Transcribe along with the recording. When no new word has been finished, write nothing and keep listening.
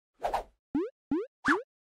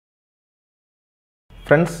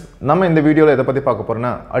Friends, நம்ம இந்த வீடியோல எதை பத்தி பார்க்க போறோம்னா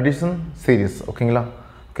addition series ஓகேங்களா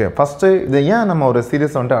ஓகே ஃபர்ஸ்ட் இது ஏன் நம்ம ஒரு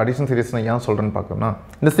சீரிஸ் வந்து addition சீரிஸ்னு ஏன் சொல்றேன்னு பார்க்கணும்னா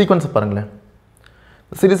இந்த சீக்வென்ஸ் பாருங்களேன்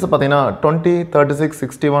சீரிஸ் பாத்தீங்கன்னா 20 36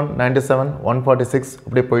 61 97 146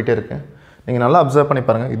 அப்படியே போயிட்டே இருக்கு நீங்க நல்லா அப்சர்வ் பண்ணி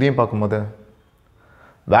பாருங்க இதையும் பாக்கும்போது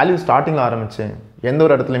வேல்யூ ஸ்டார்டிங்ல ஆரம்பிச்சு எந்த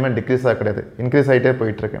ஒரு இடத்துலயுமே டிக்ரீஸ் ஆக கிடையாது இன்கிரீஸ் ஆயிட்டே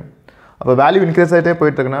போயிட்டு இருக்கு அப்ப வேல்யூ இன்கிரீஸ் ஆயிட்டே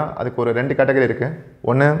போயிட்டு இருக்குனா அதுக்கு ஒரு ரெண்டு கேட்டகரி இருக்கு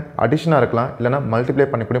ஒன்னு அடிஷனா இருக்கலாம் இல்லனா மல்டிப்ளை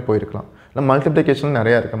பண்ணி கூட போயிருக்கலாம் இல்ல மல்டிப்ளிகேஷன்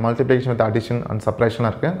நிறைய இருக்கு multiplication with addition and subtraction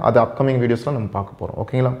இருக்கு அது அப்கமிங் வீடியோஸ்ல நம்ம பார்க்க போறோம்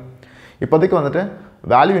ஓகேங்களா இப்போதைக்கு வந்துட்டு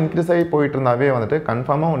வேல்யூ இன்கிரீஸ் ஆகி போயிட்டு இருந்தாவே வந்துட்டு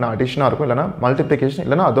கன்ஃபார்மா ஒன்னு அடிஷனா இருக்கும் இல்லனா மல்டிப்ளிகேஷன்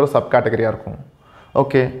இல்லனா அதோட சப் கேட்டகரியா இருக்கும்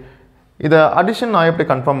ஓகே இத அடிஷன் நான் எப்படி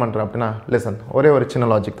கன்ஃபார்ம் பண்றேன் அப்படினா லிசன் ஒரே ஒரு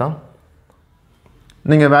சின்ன லாஜிக் தான்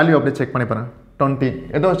நீங்க வேல்யூ அப்படியே செக் பண்ணி பாருங்க 20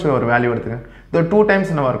 ஏதாச்சும் ஒரு வேல்யூ எடுத்துங்க இது 2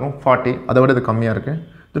 டைம்ஸ் என்னவா இருக்கும் 40 அதை விட இது கம்மியா இருக்கு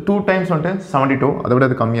இது 2 டைம்ஸ் வந்து 72 அதை விட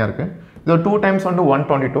இது கம்மியா இருக்கு இது 2 டைம்ஸ் வந்து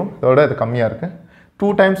 122 அதை விட இது கம்மியா இருக்கு 2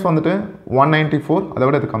 டைம்ஸ் வந்துட்டு 194 அதை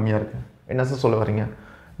விட இது கம்மியா இருக்கு என்ன சொல்ல வரீங்க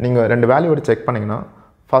நீங்க ரெண்டு வேல்யூவோட செக் பண்ணீங்கனா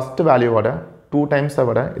ஃபர்ஸ்ட் வேல்யூவோட 2 டைம்ஸை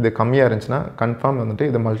விட இது கம்மியா இருந்துச்சுனா கன்ஃபார்ம் வந்துட்டு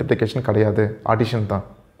இது மல்டிப்ளிகேஷன் கிடையாது அடிஷன் தான்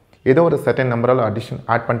ஏதோ ஒரு சர்டன் நம்பரால அடிஷன்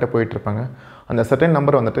ஆட் பண்ணிட்டு போயிட்டு இருப்பாங்க அந்த சர்டன்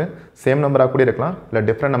நம்பர் வந்துட்டு சேம் நம்பரா கூட இருக்கலாம் இல்ல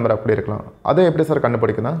டிஃபரண்ட் நம்பரா கூட இருக்கலாம் அதை எப்படி சார்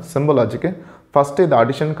கண்டுபிடிக்கணும் சிம்பிள் லாஜிக் ஃபர்ஸ்ட் இது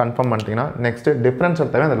அடிஷன் கன்ஃபார்ம் பண்ணிட்டீங்கன்னா நெக்ஸ்ட் டிஃபரன்ஸ்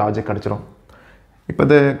எடுத்தாவே அந்த லாஜிக் கிடைச்சிரும் இப்போ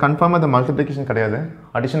இது கன்ஃபார்மா இது மல்டிப்ளிகேஷன் கிடையாது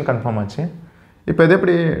அடிஷன் கன்ஃபார்ம் ஆச்சு இப்போ இது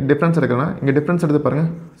எப்படி டிஃபரன்ஸ் எடுக்கறனா இங்க டிஃபரன்ஸ் எடுத்து பாருங்க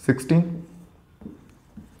 16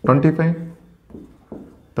 25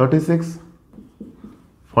 36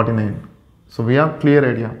 49 so we have clear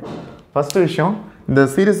idea first விஷயம் இந்த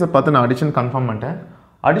சீரிஸை பார்த்து நான் அடிஷன் கன்ஃபார்ம் பண்ணிட்டேன்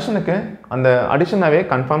அடிஷனுக்கு அந்த அடிஷனாவே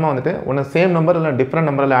கன்ஃபார்மா வந்துட்டு ஒன்னு சேம் நம்பர் இல்ல டிஃபரண்ட்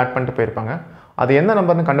நம்பர்ல ஆட் பண்ணிட்டு போயிருப்பாங்க அது என்ன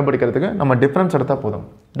நம்பர்னு கண்டுபிடிக்கிறதுக்கு நம்ம டிஃபரன்ஸ் எடுத்தா போதும்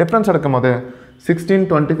டிஃபரன்ஸ் எடுக்கும்போது 16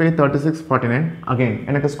 25 36 49 அகைன்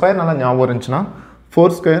எனக்கு ஸ்கொயர் நல்லா ஞாபகம் இருந்துச்சுனா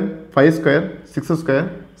 4 square 5 square 6 square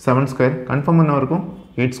 7 square confirm என்ன இருக்கும்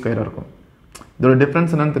 8 ஸ்கொயர் இருக்கும் இதோட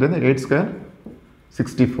டிஃபரன்ஸ் என்னன்னு தெரியுது 8 ஸ்கொயர்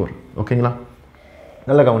 64 ஓகேங்களா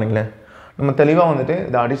நல்லா கவனிங்களே நம்ம தெளிவா வந்துட்டு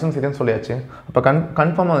இந்த அடிஷன் சீரிஸ் சொல்லியாச்சு அப்ப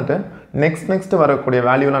கன்ஃபார்மா வந்துட்டு நெக்ஸ்ட் வரக்கூடிய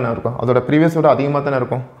வேல்யூலாம் என்ன இருக்கும் அதோட ப்ரீவியஸ் விட அதிகமா தான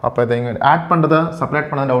இருக்கும் அப்ப இத இங்க ஆட் பண்றதா சப்ட்ராக்ட்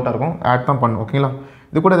பண்ணதா டவுட்டா இருக்கும் ஆட் தான் பண்ணனும் ஓகேங்களா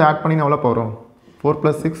இது கூட இத ஆட் பண்ணினா எவ்வளவு வரும் 4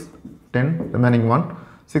 + 6 10 remaining 1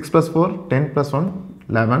 6 + 4 10 + 1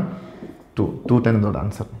 11 2 210 இதோட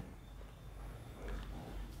ஆன்சர்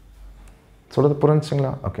சொல்றது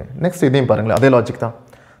புரிஞ்சுங்களா ஓகே நெக்ஸ்ட் இதையும் பாருங்க அதே லாஜிக் தான்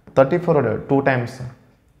 34 ஓட 2 டைம்ஸ்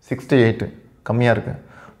 68 கம்மியா இருக்கு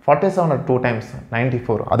 47 ஓட 2 டைம்ஸ்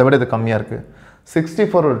 94 அதை விட இது கம்மியா இருக்கு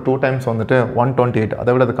 64 ஓட 2 டைம்ஸ் வந்துட்டு 128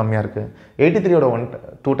 அதை விட இது கம்மியா இருக்கு 83 ஓட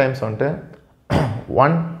 2 டைம்ஸ் வந்துட்டு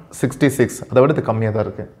 166 அதை விட இது கம்மியா தான்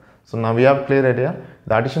இருக்கு so now we have clear idea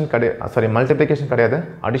the addition sorry multiplication கிடையாது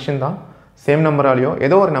addition தான் சேம் நம்பராலயோ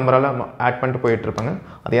ஏதோ ஒரு நம்பரால ஆட் பண்ணிட்டு போயிட்டு இருப்பாங்க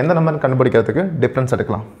அது எந்த நம்பர்னு கண்டுபிடிக்கிறதுக்கு டிஃபரன்ஸ்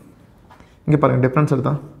எடுக்கலாம் இங்க பாருங்க டிஃபரன்ஸ்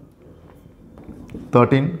எடுத்தா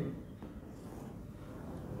 13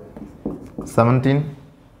 17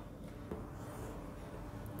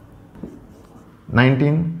 19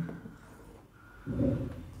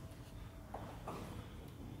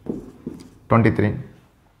 23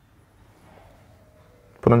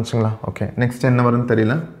 புரிஞ்சுங்களா ஓகே நெக்ஸ்ட் என்ன வரும்னு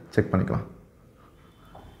தெரியல செக் பண்ணிக்கலாம்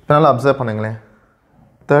நல்லா அப்சர்வ் பண்ணுங்களே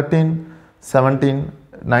 13 17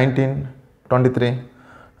 19 23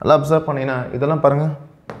 நல்லா அப்சர்வ் பண்ணீங்கன்னா இதெல்லாம் பாருங்க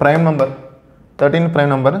பிரைம் நம்பர் 13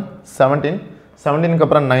 பிரைம் நம்பர் 17 17 க்கு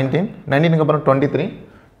அப்புறம் 19 19 க்கு அப்புறம் 23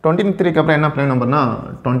 23 க்கு அப்புறம் என்ன பிரைம் நம்பர்னா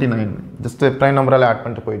 29 ஜஸ்ட் பிரைம் நம்பரால ஆட்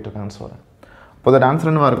பண்ணிட்டு போயிட்டு இருக்கான்னு சொல்றேன் அப்போ அதோட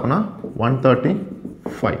ஆன்சர் என்னவா இருக்கும்னா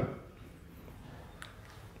 135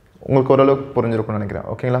 உங்களுக்கு ஓரளவுக்கு புரிஞ்சிருக்கும்னு நினைக்கிறேன்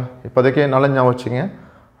ஓகேங்களா இப்போதைக்கு நல்லா ஞாபகம் வச்சுங்க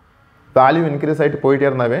வேல்யூ இன்க்ரீஸ் ஆயிட்டு போயிட்டே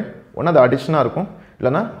இருந்தாவே ஒன்று அது அடிஷனாக இருக்கும்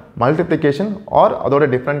இல்லைனா மல்டிப்ளிகேஷன் ஆர் அதோட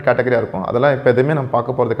டிஃப்ரெண்ட் கேட்டகரியாக இருக்கும் அதெல்லாம் இப்போ எதுவுமே நம்ம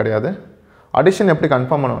பார்க்க போகிறது கிடையாது அடிஷன் எப்படி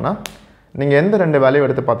கன்ஃபார்ம் பண்ணுவோம்னா நீங்கள் எந்த ரெண்டு வேல்யூ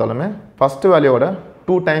எடுத்து பார்த்தாலுமே ஃபர்ஸ்ட் வேல்யூவோட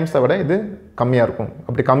 2 டைம்ஸை விட இது கம்மியாக இருக்கும்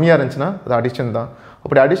அப்படி கம்மியாக இருந்துச்சுன்னா அது அடிஷன் தான்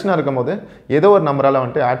அப்படி அடிஷனாக இருக்கும்போது ஏதோ ஒரு நம்பரால்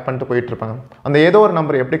வந்துட்டு ஆட் பண்ணிட்டு போயிட்டு இருப்பாங்க அந்த ஏதோ ஒரு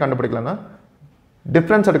நம்பர் எப்படி கண்டுபிடிக்கலாம்னா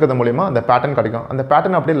டிஃபரன்ஸ் எடுக்கிறது மூலிமா அந்த பேட்டர்ன் கிடைக்கும் அந்த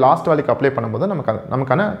பேட்டர்ன் அப்படியே லாஸ்ட் வேல்யூக்கு அப்ளை பண்ணும்போது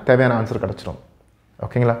நமக்கான தேவையான ஆன்சர் கிடைச்சிடும்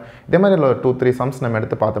ஓகேங்களா இதே மாதிரி 2-3 சம்ஸ் நம்ம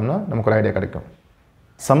எடுத்து பார்த்தோம்னா நமக்கு ஒரு ஐடியா கிடைக்கும்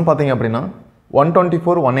சம் பார்த்தீங்க அப்படின்னா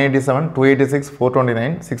 124 187 286 429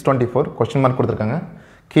 624 கொஸ்டின் மார்க் கொடுத்துருக்காங்க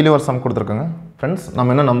கீழே ஒரு சம் கொடுத்துருக்காங்க ஃப்ரெண்ட்ஸ்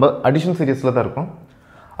நம்ம என்ன நம்பர் அடிஷன் சீரிஸில் தான் இருக்கும்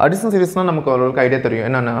அடிஷன் சீரிஸ்னால் நமக்கு ஓரளவுக்கு ஐடியா தெரியும்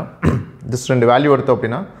என்னென்னா ஜஸ்ட் ரெண்டு வேல்யூ எடுத்தோம்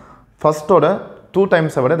அப்படின்னா ஃபர்ஸ்ட்டோட 2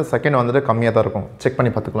 டைம்ஸை விட இது செகண்ட் வந்துட்டு கம்மியாக தான் இருக்கும் செக்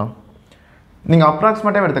பண்ணி பார்த்துக்கலாம் நீங்கள்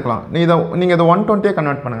அப்ராக்சிமேட்டாக எடுத்துக்கலாம் நீங்கள் இதை 120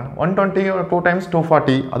 கன்வெர்ட் பண்ணுங்கள் 120 2 டைம்ஸ்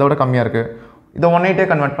 240 அதோட கம்மியாக இருக்குது இதை 180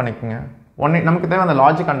 கன்வெர்ட் பண்ணிக்கோங்க நமக்கு தேவை அந்த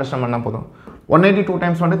லாஜிக் அண்டர்ஸ்டாண்ட் பண்ணால் போதும் 180 2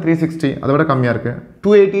 times வந்து 360 அதை விட கம்மியாக இருக்குது.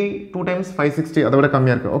 280 2 times 560 அதை விட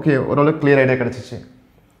கம்மியாக இருக்குது. ஓகே, ஓரளவுக்கு கிளியர் ஐடியா கிடச்சிச்சு.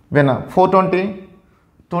 வேணா 420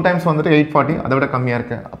 2 times வந்துட்டு 840 அதை விட கம்மியாக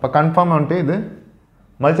இருக்குது. அப்போ கன்ஃபார்ம் வந்துட்டு இது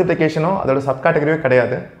மல்டிப்ளிகேஷனோ அதோட சப் கேட்டகரியே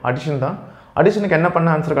கிடையாது, அடிஷன் தான். அடிஷனுக்கு என்ன பண்ண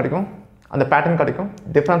ஆன்சர் கிடைக்கும், அந்த பேட்டர்ன் கிடைக்கும்,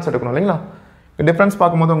 டிஃப்ரென்ஸ் எடுக்கணும் இல்லைங்களா. டிஃப்ரென்ஸ்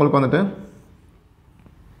பார்க்கும்போது உங்களுக்கு வந்துட்டு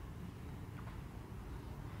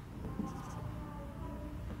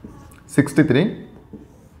 63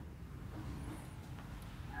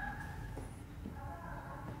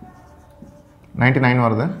 99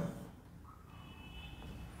 வருது.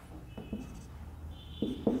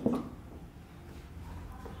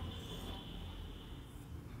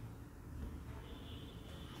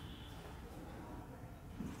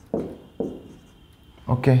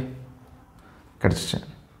 ஓகே, கிடச்சிச்சு.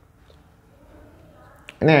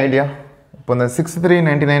 என்ன ஐடியா இப்போ இந்த 63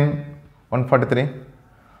 99 143.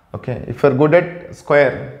 Okay, if your good at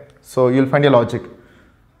square so you'll find your logic.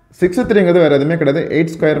 63ங்கிறது வேறு எதுவுமே கிடையாது, 8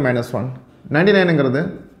 square minus 1. 99ங்கிறது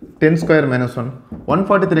 10 square minus 1.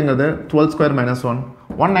 143ங்கிறது 12 square minus 1.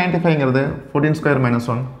 195ங்கிறது 14 square minus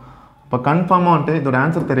 1. இப்போ கன்ஃபார்மாக வந்துட்டு இதோட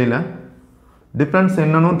ஆன்சர் தெரியல, டிஃப்ரென்ஸ்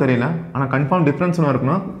என்னன்னு தெரியல, ஆனால் கன்ஃபார்ம் டிஃப்ரென்ஸ் என்ன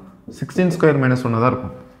இருக்குன்னா 16 ஸ்கொயர் மைனஸ் 1 தான்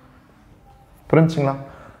இருக்கும். புரிஞ்சுங்களா?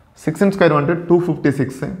 16 ஸ்கொயர் வந்துட்டு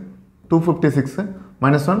 256, 256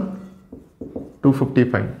 மைனஸ் 1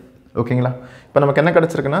 255. ஓகேங்களா? இப்போ நமக்கு என்ன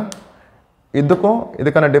கிடச்சிருக்குன்னா இதுக்கும்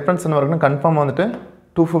இதுக்கான டிஃப்ரென்ஸ் என்ன இருக்குன்னா கன்ஃபார்ம் வந்துட்டு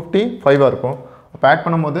 255 இருக்கும். அப்போ ஆட்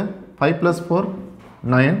பண்ணும்போது 5 + 4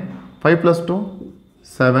 9, 5 + 2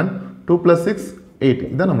 7, 2 + 6 8.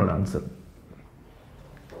 இதுதான் நம்மளோட ஆன்சர்.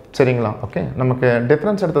 சரிங்களா? ஓகே, நமக்கு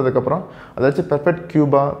டிஃப்ரென்ஸ் எடுத்ததுக்கப்புறம் அதாச்சும் பெர்ஃபெக்ட்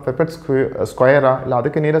க்யூபா, பெர்ஃபெக்ட் ஸ்கொயரா, இல்லை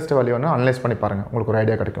அதுக்கு நியரஸ்ட் வேல்யூன்னு அனலைஸ் பண்ணி பாருங்கள், உங்களுக்கு ஒரு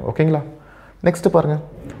ஐடியா கிடைக்கும். ஓகேங்களா? நெக்ஸ்ட்டு பாருங்கள்,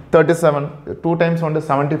 37 2 times வந்து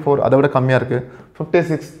 74 அதை விட கம்மியாக இருக்குது.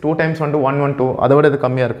 56 2 times வந்து 112 அதை விட இது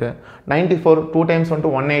கம்மியாக இருக்குது. 94 2 times வந்து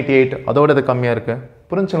 188 அதோட இது கம்மியாக இருக்குது.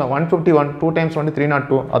 புரிஞ்சுங்களா? 151 2 times வந்து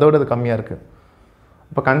 302 அதோட இது கம்மியாக இருக்குது.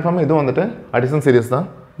 இப்போ கன்ஃபார்மாக இதுவும் வந்துட்டு அடிஷன் சீரிஸ் தான்.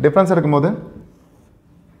 டிஃப்ரென்ஸ் எடுக்கும்போது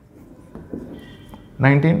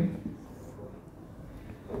 19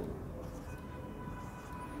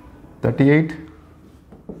 38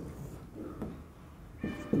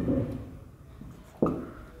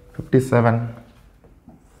 57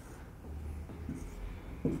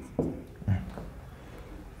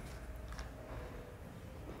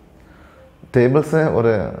 டேபிள்ஸு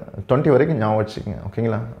ஒரு 20 வரைக்கும் ஞாபகம் வச்சுக்கோங்க.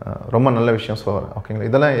 ஓகேங்களா? ரொம்ப நல்ல விஷயம் சொல்கிறேன். ஓகேங்களா?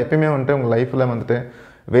 இதெல்லாம் எப்பயுமே வந்துட்டு உங்கள் லைஃப்பில் வந்துட்டு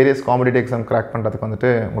வேரியஸ் காம்படிட்டிவ் எக்ஸாம் கிராக் பண்ணுறதுக்கு வந்துட்டு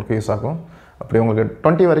உங்களுக்கு யூஸ் ஆகும். அப்படி உங்களுக்கு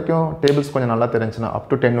 20 வரைக்கும் டேபிள்ஸ் கொஞ்சம் நல்லா தெரிஞ்சுன்னா அப்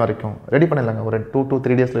டு 10 வரைக்கும் ரெடி பண்ணிடலாங்க. ஒரு 2 to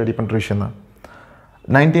 3 days ரெடி பண்ணுற விஷயம் தான்.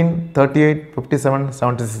 19 38 57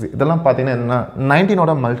 76 இதெல்லாம் பார்த்தீங்கன்னா என்னென்னா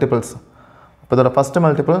 19ஓட மல்டிபிள்ஸ். இப்போ இதோட first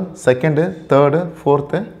multiple, second, third,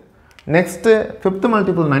 fourth, next fifth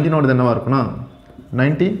multiple 19ஓடது என்னவாக இருக்குன்னா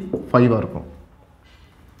 95 இருக்கும்.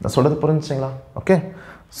 நான் சொல்கிறது புரிஞ்சுங்களா? ஓகே,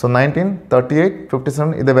 ஸோ 19 38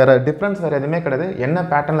 57 இது வேறு டிஃப்ரென்ஸ் வேறு எதுவுமே கிடையாது. என்ன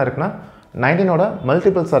பேட்டர்னில் இருக்குன்னா 19ஓட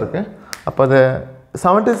மல்டிபிள்ஸாக இருக்குது. அப்போ அது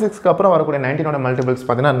 76க்கு அப்புறம் வரக்கூடிய 19ஓட மல்டிபிள்ஸ்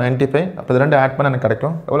பார்த்தீங்கன்னா 95. அப்போ இது ரெண்டு ஆட் பண்ண எனக்கு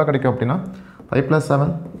கிடைக்கும். எவ்வளோ கிடைக்கும் அப்படின்னா 5 + 7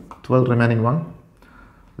 12 remaining 1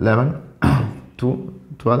 11 2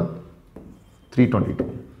 12 322.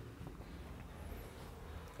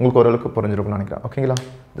 உங்களுக்கு ஓரளவுக்கு புரிஞ்சிருக்கும்னு நினைக்கிறேன். ஓகேங்களா?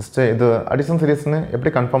 ஜஸ்ட்டு இது அடிஷன் சீரிஸ்னு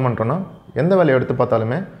எப்படி கன்ஃபார்ம் பண்ணுறோன்னா எந்த வேல்யூ எடுத்து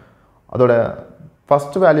பார்த்தாலுமே அதோட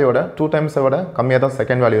ஃபஸ்ட் வேல்யூவோட 2 times விட கம்மியாக தான்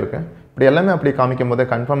செகண்ட் வேல்யூ இருக்குது. இப்படி எல்லாமே அப்படி காமிக்கும் போது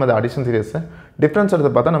கன்ஃபார்ம் அது அடிஷன் சீரிஸ். டிஃப்ரென்ஸ்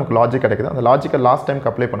எடுத்து பார்த்தா நமக்கு லாஜிக் கிடைக்குது. அந்த லாஜிக்கை லாஸ்ட்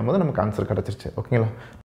டைமுக்கு அப்ளை பண்ணும்போது நமக்கு ஆன்சர் கிடச்சிருச்சு. ஓகேங்களா?